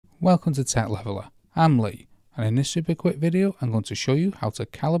Welcome to Tech Leveler. I'm Lee, and in this super quick video I'm going to show you how to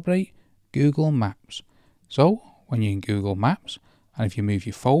calibrate Google Maps. So when you're in Google Maps and if you move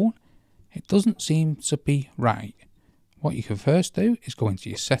your phone, it doesn't seem to be right. What you can first do is go into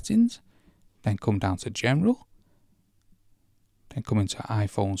your settings, then come down to General, then come into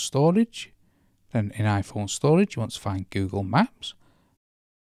iPhone Storage. Then in iPhone Storage you want to find Google Maps.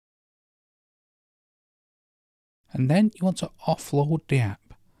 And then you want to offload the app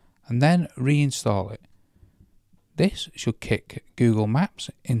and then reinstall it. This should kick Google Maps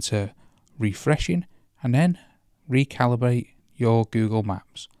into refreshing and then recalibrate your Google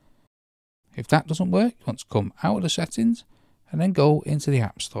Maps. If that doesn't work, you want to come out of the settings and then go into the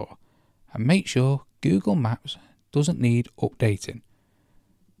App Store and make sure Google Maps doesn't need updating.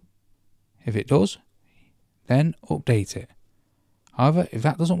 If it does, then update it. However, if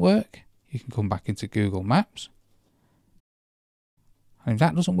that doesn't work, you can come back into Google Maps. And if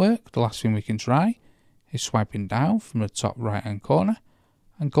that doesn't work, the last thing we can try is swiping down from the top right hand corner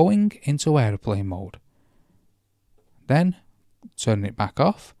and going into airplane mode. Then turning it back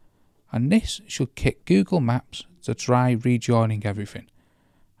off, and this should kick Google Maps to try rejoining everything,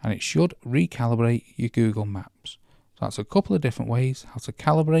 and it should recalibrate your Google Maps. So that's a couple of different ways how to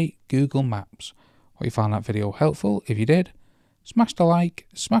calibrate Google Maps. Hope you found that video helpful. If you did, smash the like,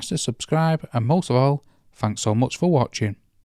 smash the subscribe, and most of all, thanks so much for watching.